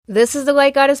This is the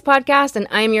Light Goddess Podcast, and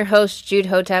I'm your host, Jude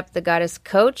Hotep, the Goddess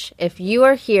Coach. If you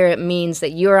are here, it means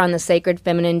that you are on the sacred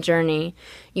feminine journey.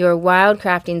 You are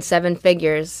wildcrafting 7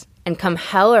 figures, and come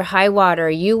hell or high water,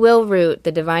 you will root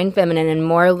the divine feminine and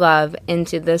more love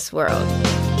into this world.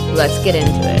 Let's get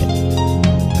into it.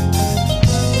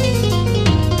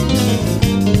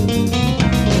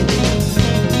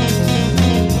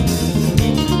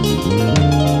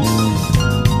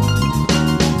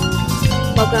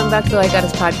 Welcome back to the Light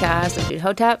Goddess Podcast. I'm Jude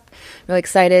Hotep. I'm really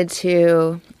excited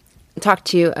to talk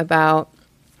to you about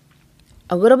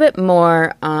a little bit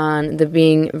more on the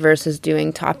being versus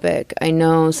doing topic. I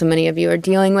know so many of you are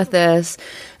dealing with this,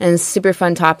 and it's a super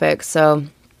fun topic, so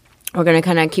we're going to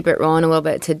kind of keep it rolling a little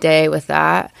bit today with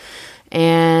that.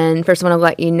 And first, I want to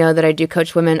let you know that I do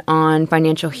coach women on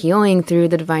financial healing through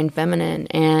the divine feminine,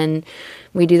 and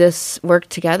we do this work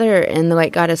together in the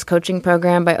Light Goddess coaching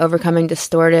program by overcoming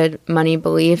distorted money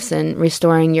beliefs and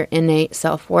restoring your innate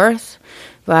self-worth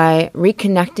by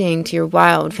reconnecting to your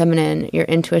wild feminine, your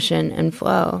intuition and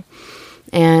flow.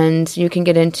 And you can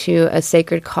get into a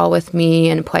sacred call with me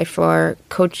and apply for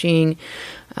coaching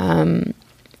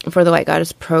for the Light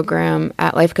Goddess program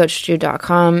at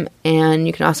lifecoachjude.com. And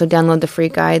you can also download the free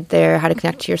guide there, How to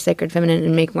Connect to Your Sacred Feminine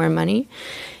and Make More Money.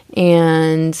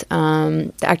 And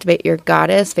the Activate Your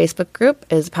Goddess Facebook group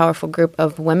is a powerful group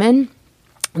of women.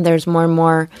 There's more and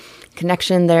more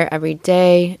connection there every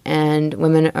day, and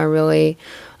women are really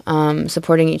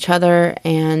supporting each other.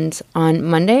 And on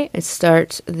Monday, it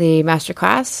starts the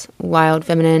masterclass, Wild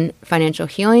Feminine Financial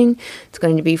Healing. It's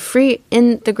going to be free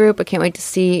in the group. I can't wait to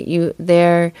see you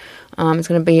there. It's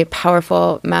going to be a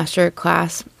powerful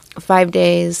masterclass, 5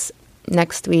 days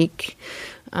next week.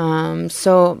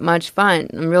 So much fun.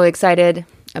 I'm really excited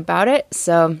about it.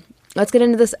 So let's get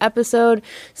into this episode.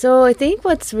 So I think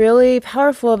what's really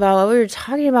powerful about what we were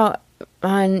talking about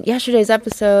on yesterday's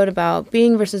episode about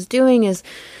being versus doing is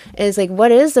like,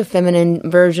 what is the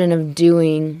feminine version of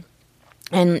doing,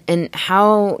 and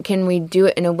how can we do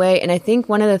it in a way? And I think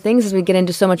one of the things is we get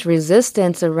into so much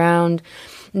resistance around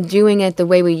doing it the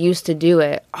way we used to do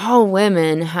it. All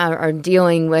women are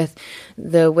dealing with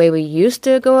the way we used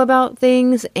to go about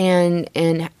things, and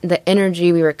the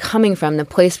energy we were coming from, the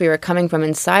place we were coming from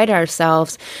inside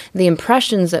ourselves, the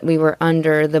impressions that we were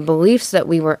under, the beliefs that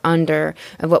we were under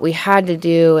of what we had to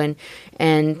do,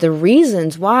 and the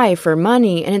reasons why for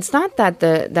money. And it's not that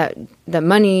the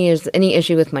money is any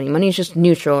issue with money. Money is just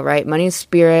neutral, right? Money is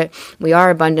spirit. We are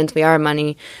abundance. We are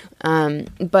money.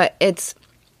 But it's,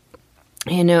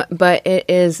 but it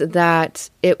is that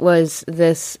it was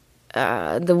this,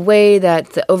 the way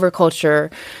that the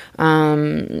overculture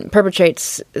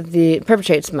perpetrates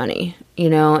money,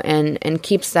 and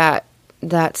keeps that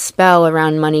spell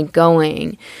around money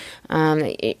going.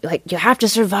 Like, you have to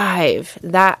survive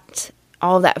that,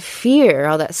 all that fear,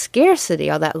 all that scarcity,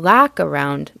 all that lack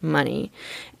around money.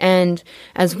 And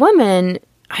as women,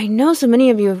 I know so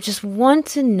many of you just want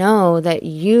to know that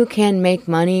you can make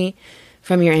money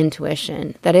from your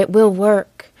intuition, that it will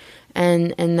work,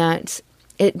 and that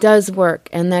it does work,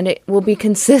 and that it will be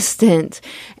consistent.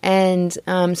 And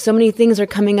so many things are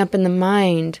coming up in the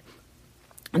mind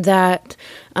that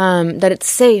it's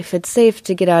safe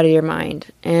to get out of your mind,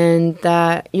 and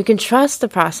that you can trust the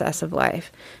process of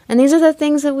life. And these are the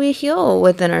things that we heal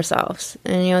within ourselves.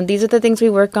 And, these are the things we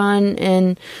work on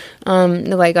in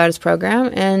the Light Goddess program.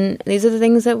 And these are the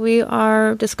things that we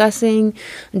are discussing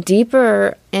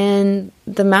deeper in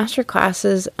the master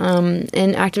classes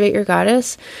in Activate Your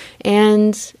Goddess.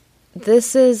 And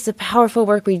this is the powerful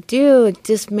work we do,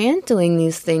 dismantling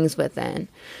these things within.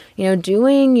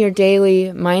 Doing your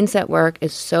daily mindset work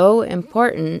is so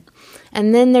important.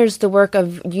 And then there's the work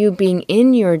of you being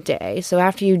in your day. So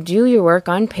after you do your work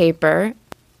on paper,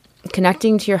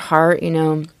 connecting to your heart,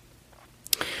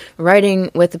 writing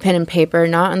with the pen and paper,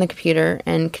 not on the computer,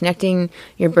 and connecting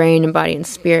your brain and body and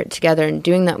spirit together, and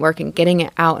doing that work and getting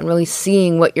it out and really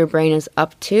seeing what your brain is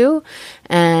up to,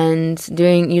 and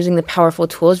using the powerful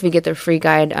tools. We get the free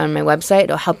guide on my website.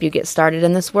 It'll help you get started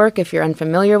in this work if you're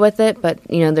unfamiliar with it. But,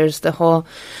 there's the whole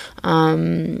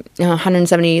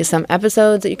 170 some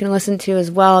episodes that you can listen to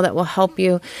as well that will help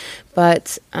you.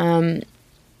 But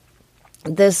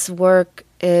this work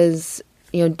is,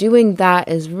 doing that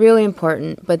is really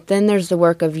important. But then there's the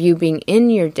work of you being in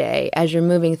your day as you're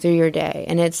moving through your day.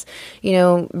 And it's,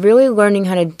 really learning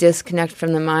how to disconnect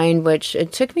from the mind, which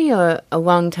it took me a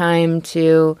long time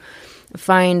to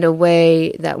find a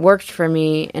way that worked for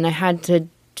me. And I had to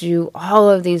do all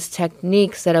of these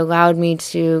techniques that allowed me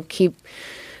to keep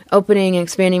opening and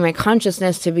expanding my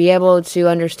consciousness to be able to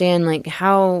understand like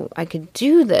how I could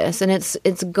do this. And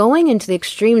it's going into the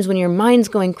extremes when your mind's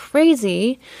going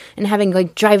crazy and having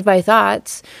like drive-by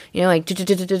thoughts, like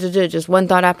just one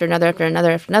thought after another, after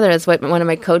another, after another. That's what one of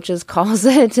my coaches calls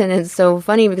it. And it's so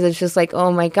funny because it's just like,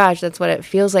 oh my gosh, that's what it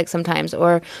feels like sometimes.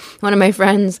 Or one of my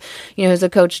friends, is a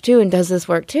coach too and does this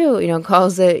work too,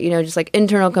 calls it, just like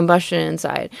internal combustion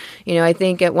inside. I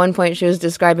think at one point she was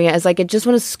describing it as like, I just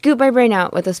want to scoop my brain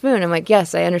out with a spoon. I'm like,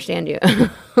 yes, I understand you.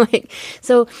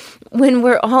 So when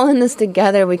we're all in this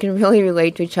together, we can really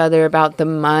relate to each other about the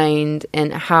mind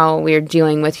and how we're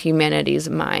dealing with humanity's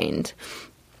mind,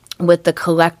 with the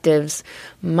collective's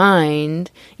mind.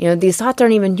 These thoughts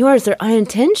aren't even yours. They're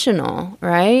unintentional,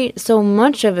 right? So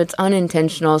much of it's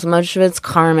unintentional. So much of it's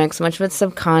karmic. So much of it's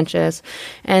subconscious.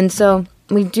 And so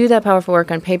we do that powerful work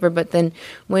on paper, but then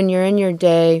when you're in your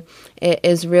day, it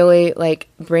is really like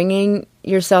bringing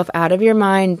yourself out of your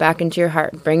mind back into your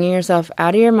heart, bringing yourself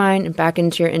out of your mind and back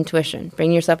into your intuition,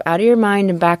 bringing yourself out of your mind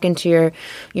and back into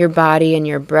your body and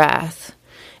your breath.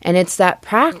 And it's that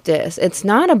practice. It's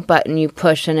not a button you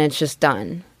push and it's just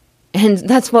done. And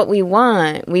that's what we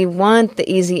want. We want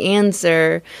the easy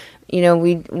answer.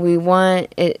 We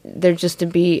want it there just to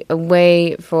be a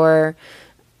way for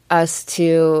us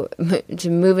to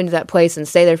move into that place and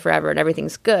stay there forever and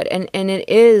everything's good. And it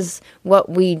is what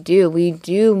we do. We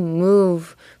do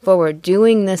move forward.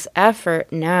 Doing this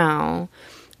effort now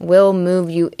will move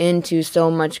you into so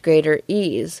much greater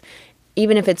ease.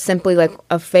 Even if it's simply like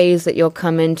a phase that you'll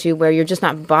come into where you're just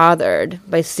not bothered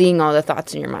by seeing all the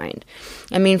thoughts in your mind.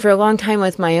 I mean, for a long time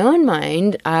with my own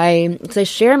mind, I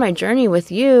share my journey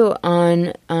with you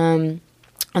on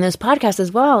this podcast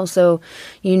as well. So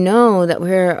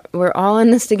that we're all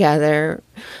in this together.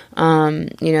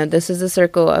 This is the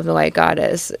circle of the Light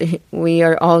Goddess. We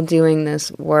are all doing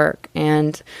this work.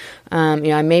 And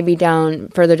I may be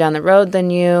further down the road than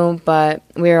you, but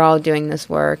we're all doing this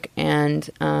work. And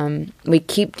we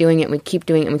keep doing it, we keep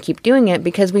doing it, and we keep doing it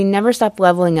because we never stop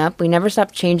leveling up. We never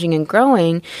stop changing and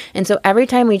growing. And so every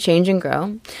time we change and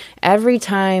grow, every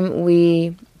time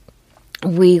we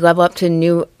level up to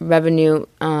new revenue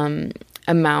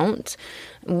amount,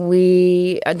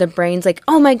 the brain's like,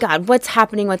 oh my God, what's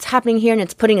happening here? And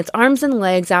it's putting its arms and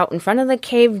legs out in front of the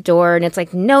cave door. And it's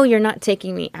like, no, you're not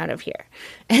taking me out of here.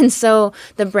 And so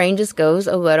the brain just goes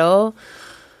a little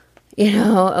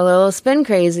spin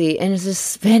crazy and is just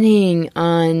spinning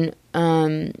on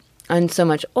so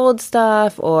much old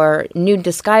stuff or new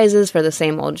disguises for the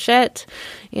same old shit,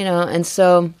 and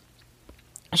so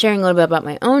sharing a little bit about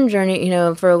my own journey,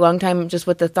 for a long time, just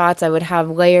with the thoughts, I would have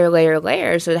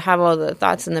layers. So I'd have all the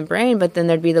thoughts in the brain, but then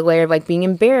there'd be the layer of like being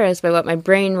embarrassed by what my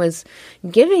brain was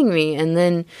giving me, and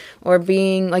then, or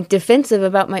being like defensive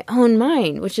about my own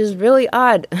mind, which is really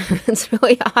odd. It's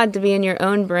really odd to be in your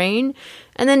own brain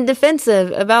and then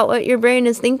defensive about what your brain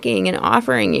is thinking and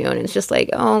offering you. And it's just like,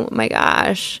 oh my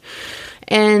gosh.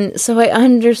 And so I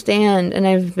understand, and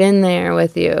I've been there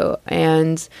with you,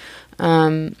 and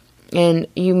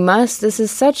you must, this is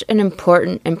such an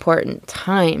important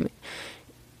time.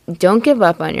 Don't give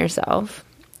up on yourself.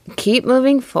 Keep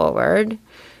moving forward.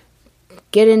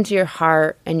 Get into your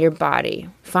heart and your body.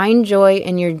 Find joy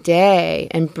in your day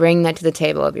and bring that to the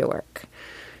table of your work.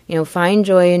 Find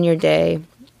joy in your day.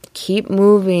 Keep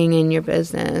moving in your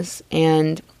business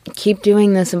and keep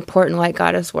doing this important Light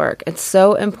Goddess work. It's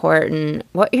so important.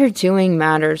 What you're doing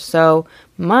matters so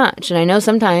much. And I know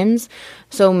sometimes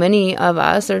so many of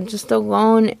us are just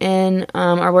alone in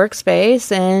our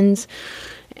workspace, and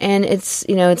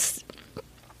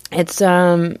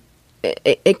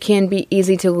it can be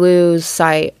easy to lose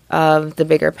sight of the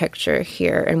bigger picture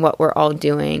here and what we're all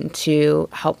doing to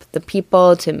help the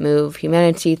people, to move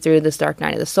humanity through this dark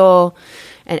night of the soul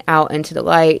and out into the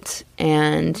light.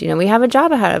 And, we have a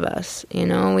job ahead of us.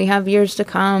 We have years to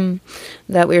come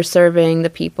that we're serving the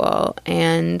people.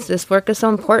 And this work is so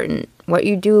important. What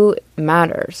you do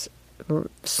matters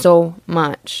so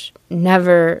much.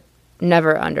 Never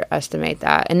underestimate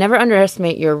that. And never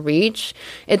underestimate your reach.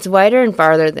 It's wider and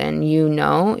farther than you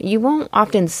know. You won't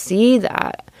often see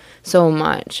that so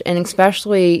much. And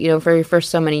especially, for your first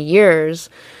so many years,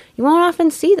 you won't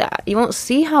often see that. You won't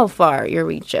see how far your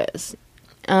reach is.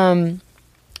 And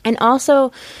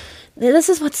also, this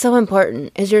is what's so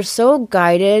important, is you're so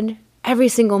guided every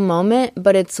single moment,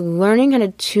 but it's learning how to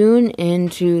tune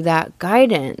into that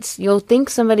guidance. You'll think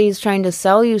somebody's trying to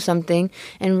sell you something,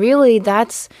 and really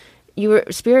that's your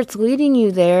spirit's leading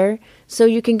you there so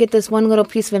you can get this one little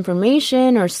piece of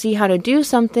information or see how to do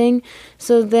something,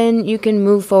 so then you can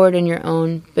move forward in your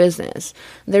own business.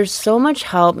 There's so much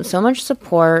help, so much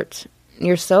support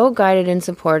You're so guided and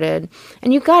supported.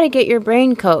 And you got to get your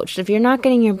brain coached. If you're not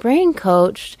getting your brain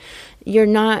coached, you're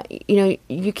not,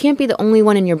 you can't be the only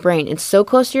one in your brain. It's so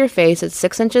close to your face. It's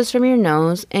 6 inches from your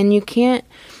nose. And you can't,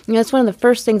 that's one of the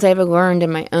first things I ever learned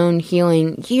in my own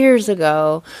healing years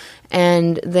ago.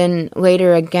 And then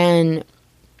later again,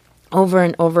 over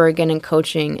and over again in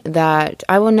coaching, that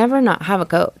I will never not have a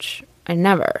coach. I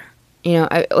never,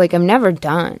 I'm never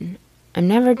done. I'm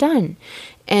never done.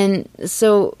 And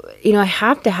so, I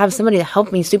have to have somebody to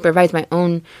help me supervise my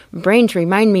own brain to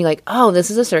remind me like, oh,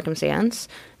 this is a circumstance.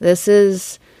 This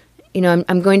is,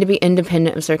 I'm going to be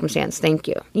independent of circumstance. Thank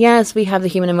you. Yes, we have the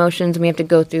human emotions and we have to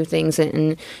go through things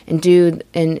and do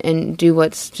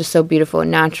what's just so beautiful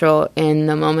and natural in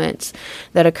the moments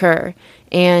that occur.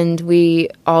 And we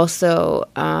also,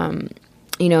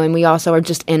 and we also are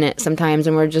just in it sometimes,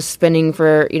 and we're just spinning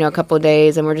for, a couple of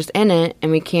days, and we're just in it,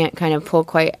 and we can't kind of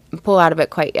pull out of it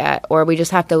quite yet, or we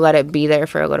just have to let it be there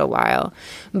for a little while.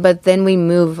 But then we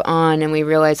move on and we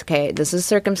realize, okay, this is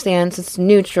circumstance, it's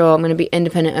neutral, I'm going to be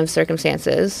independent of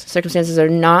circumstances. Circumstances are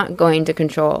not going to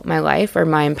control my life or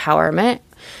my empowerment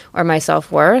or my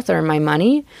self-worth or my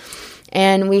money.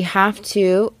 And we have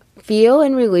to feel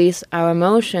and release our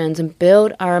emotions and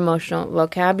build our emotional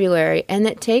vocabulary. And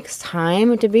it takes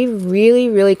time to be really,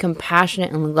 really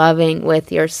compassionate and loving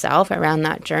with yourself around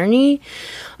that journey.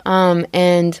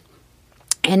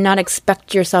 And not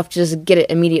expect yourself to just get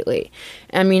it immediately.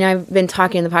 I mean, I've been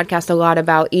talking in the podcast a lot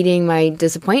about eating my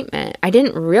disappointment. I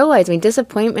didn't realize,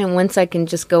 disappointment, once I can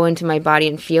just go into my body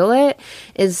and feel it,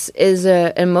 is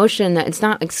an emotion that it's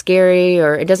not like scary,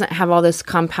 or it doesn't have all this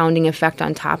compounding effect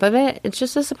on top of it. It's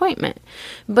just disappointment.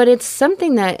 But it's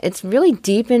something that it's really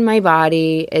deep in my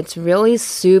body. It's really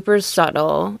super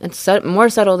subtle. It's more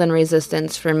subtle than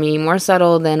resistance for me, more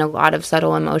subtle than a lot of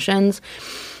subtle emotions.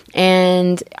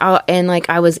 And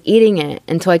I was eating it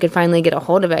until I could finally get a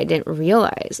hold of it. I didn't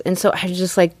realize. And so I was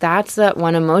just like, that's that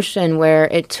one emotion where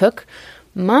it took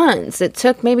months. It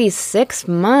took maybe 6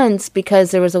 months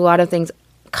because there was a lot of things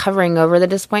covering over the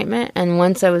disappointment. And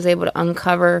once I was able to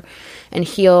uncover and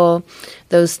heal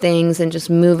those things and just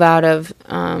move out of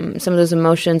some of those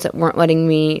emotions that weren't letting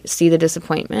me see the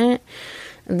disappointment,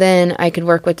 then I could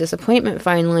work with disappointment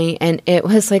finally. And it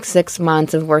was like 6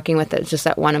 months of working with it, just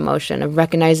that one emotion, of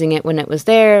recognizing it when it was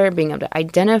there, being able to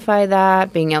identify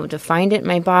that, being able to find it in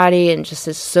my body, and just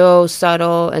is so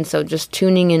subtle. And so just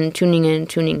tuning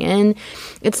in.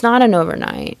 It's not an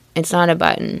overnight. It's not a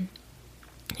button,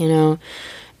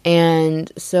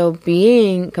 And so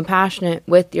being compassionate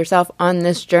with yourself on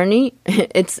this journey,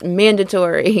 it's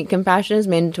mandatory. Compassion is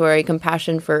mandatory.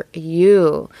 Compassion for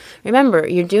you. Remember,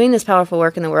 you're doing this powerful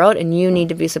work in the world, and you need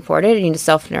to be supported. You need to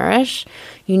self-nourish.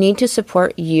 You need to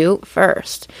support you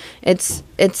first. It's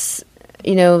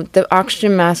the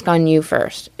oxygen mask on you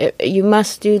first. You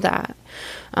must do that.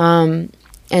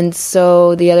 And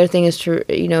so the other thing is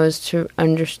to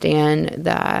understand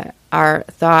that our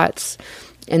thoughts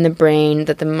in the brain,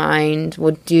 that the mind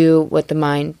will do what the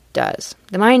mind does.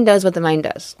 The mind does what the mind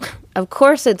does. Of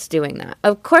course it's doing that.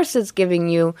 Of course it's giving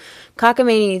you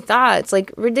cockamamie thoughts, like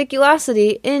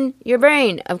ridiculosity in your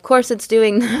brain. Of course it's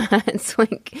doing that. It's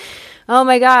like, oh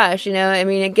my gosh,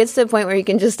 it gets to the point where you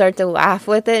can just start to laugh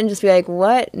with it and just be like,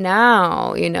 what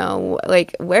now?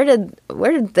 Like, where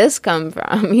did this come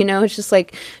from? It's just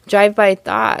like drive-by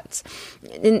thoughts.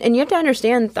 And you have to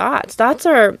understand thoughts. Thoughts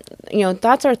are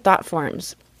thought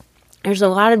forms. There's a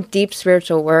lot of deep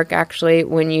spiritual work, actually,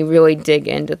 when you really dig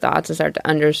into thoughts and start to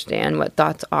understand what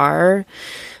thoughts are.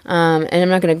 And I'm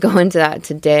not going to go into that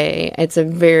today. It's a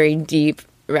very deep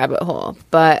rabbit hole.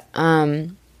 But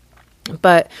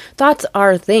thoughts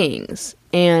are things.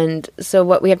 And so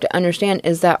what we have to understand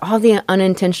is that all the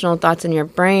unintentional thoughts in your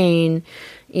brain,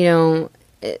 again,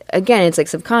 it's like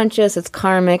subconscious, it's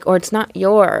karmic, or it's not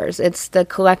yours. It's the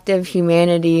collective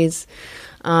humanity's,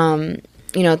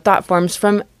 thought forms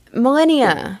from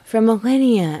millennia.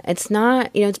 It's not,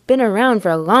 it's been around for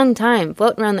a long time,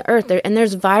 floating around the earth. And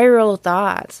there's viral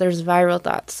thoughts.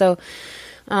 So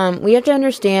we have to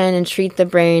understand and treat the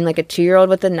brain like a 2-year-old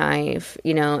with a knife.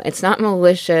 It's not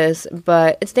malicious,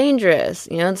 but it's dangerous.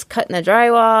 It's cutting the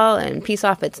drywall and piece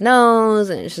off its nose,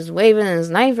 and it's just waving its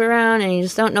knife around, and you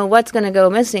just don't know what's going to go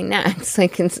missing next.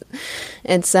 Like we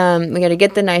got to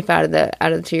get the knife out of the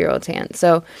 2-year-old's hand.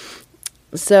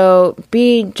 So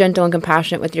be gentle and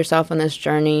compassionate with yourself on this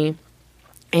journey.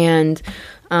 And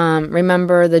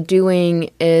remember, the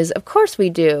doing is, of course we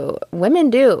do. Women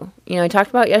do. I talked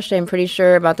about yesterday, I'm pretty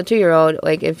sure, about the 2-year-old.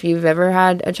 Like, if you've ever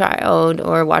had a child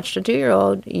or watched a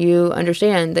 2-year-old, you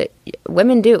understand that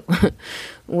women do.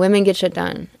 Women get shit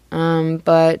done.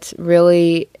 But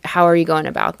really, how are you going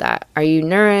about that? Are you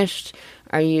nourished?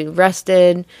 Are you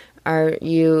rested? Are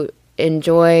you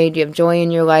enjoyed? Do you have joy in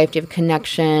your life? Do you have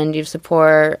connection? Do you have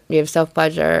support? Do you have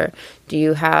self-pleasure? Do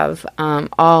you have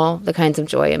all the kinds of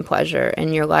joy and pleasure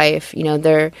in your life?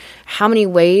 How many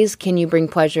ways can you bring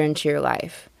pleasure into your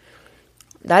life?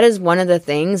 That is one of the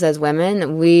things as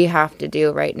women we have to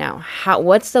do right now.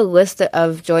 What's the list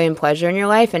of joy and pleasure in your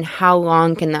life, and how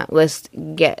long can that list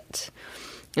get?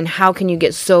 And how can you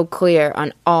get so clear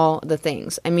on all the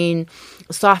things? I mean,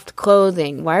 soft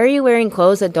clothing. Why are you wearing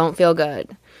clothes that don't feel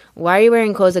good? Why are you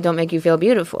wearing clothes that don't make you feel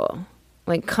beautiful?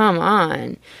 Like, come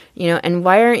on, and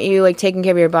why aren't you taking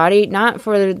care of your body? Not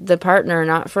for the partner,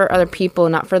 not for other people,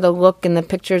 not for the look and the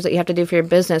pictures that you have to do for your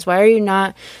business. Why are you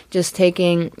not just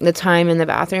taking the time in the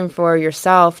bathroom for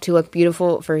yourself to look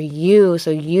beautiful for you so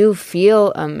you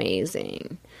feel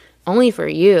amazing? Only for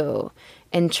you.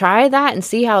 And try that and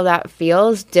see how that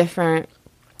feels different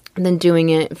than doing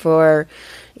it for,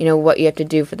 what you have to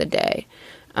do for the day.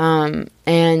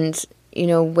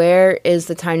 Where is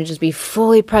the time to just be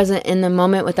fully present in the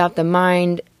moment without the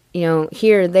mind,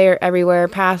 here, there, everywhere,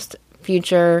 past,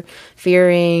 future,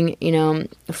 fearing,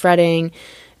 fretting?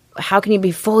 How can you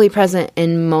be fully present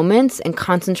in moments and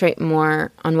concentrate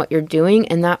more on what you're doing?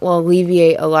 And that will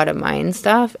alleviate a lot of mind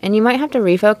stuff. And you might have to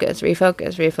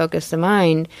refocus the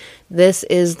mind. This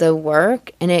is the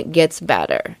work, and it gets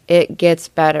better. It gets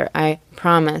better. I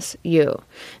promise you.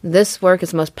 This work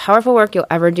is the most powerful work you'll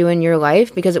ever do in your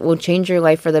life, because it will change your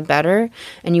life for the better,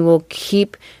 and you will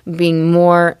keep being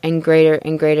more and greater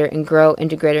and greater and grow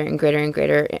into greater and greater and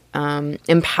greater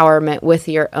empowerment with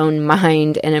your own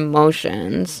mind and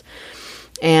emotions.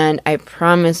 And I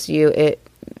promise you,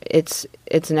 it's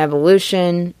an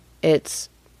evolution. It's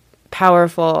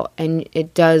powerful, and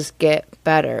it does get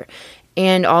better.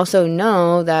 And also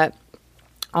know that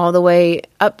all the way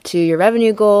up to your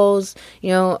revenue goals,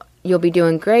 you'll be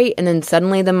doing great, and then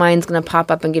suddenly the mind's going to pop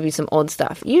up and give you some old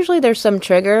stuff. Usually there's some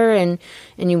trigger, and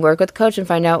you work with the coach and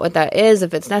find out what that is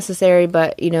if it's necessary.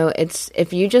 But it's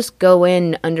if you just go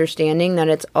in understanding that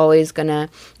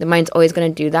the mind's always gonna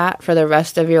do that for the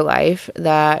rest of your life,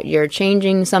 that you're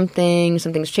changing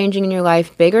something's changing in your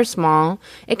life, big or small.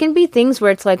 It can be things where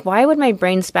it's like, why would my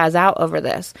brain spaz out over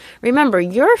this? Remember,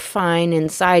 you're fine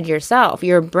inside yourself.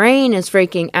 Your brain is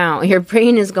freaking out. Your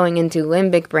brain is going into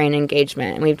limbic brain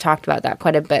engagement, and we've talked about that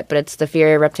quite a bit, but it's the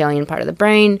fear reptilian part of the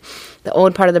brain, the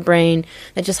old part of the brain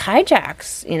that just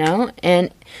hijacks, and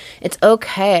it's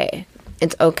okay.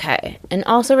 It's okay. And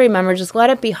also remember, just let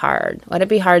it be hard. Let it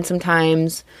be hard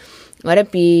sometimes. Let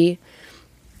it be.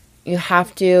 You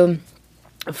have to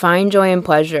find joy and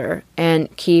pleasure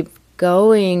and keep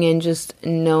going, and just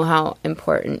know how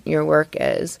important your work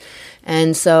is.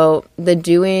 And so the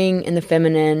doing in the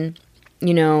feminine,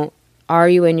 are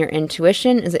you in your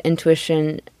intuition? Is it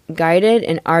intuition guided?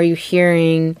 And are you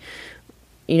hearing,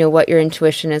 what your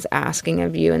intuition is asking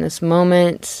of you in this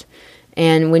moment?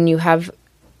 And when you have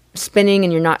spinning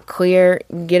and you're not clear,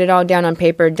 get it all down on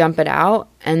paper, dump it out,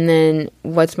 and then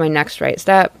what's my next right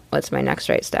step? What's my next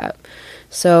right step?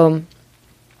 So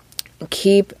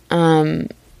keep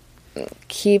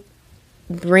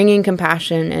bringing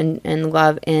compassion and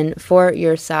love in for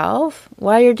yourself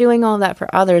while you're doing all that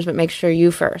for others, but make sure you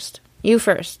first.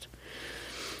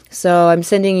 So I'm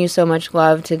sending you so much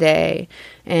love today.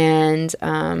 And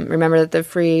remember that the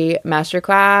free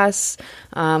masterclass,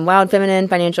 Wild Feminine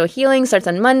Financial Healing, starts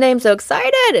on Monday. I'm so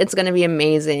excited. It's going to be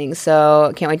amazing.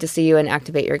 So can't wait to see you in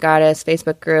Activate Your Goddess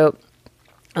Facebook group.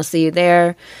 I'll see you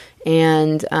there.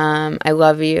 And I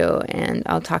love you. And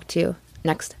I'll talk to you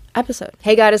next episode.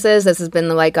 Hey goddesses, this has been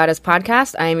the Light Goddess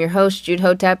Podcast. I am your host, Jude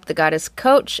Hotep, the Goddess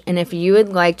Coach. And if you would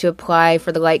like to apply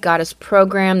for the Light Goddess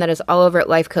program, that is all over at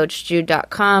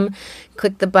lifecoachjude.com.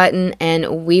 Click the button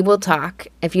and we will talk.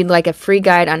 If you'd like a free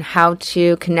guide on how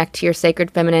to connect to your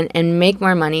sacred feminine and make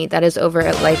more money, that is over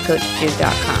at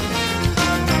lifecoachjude.com.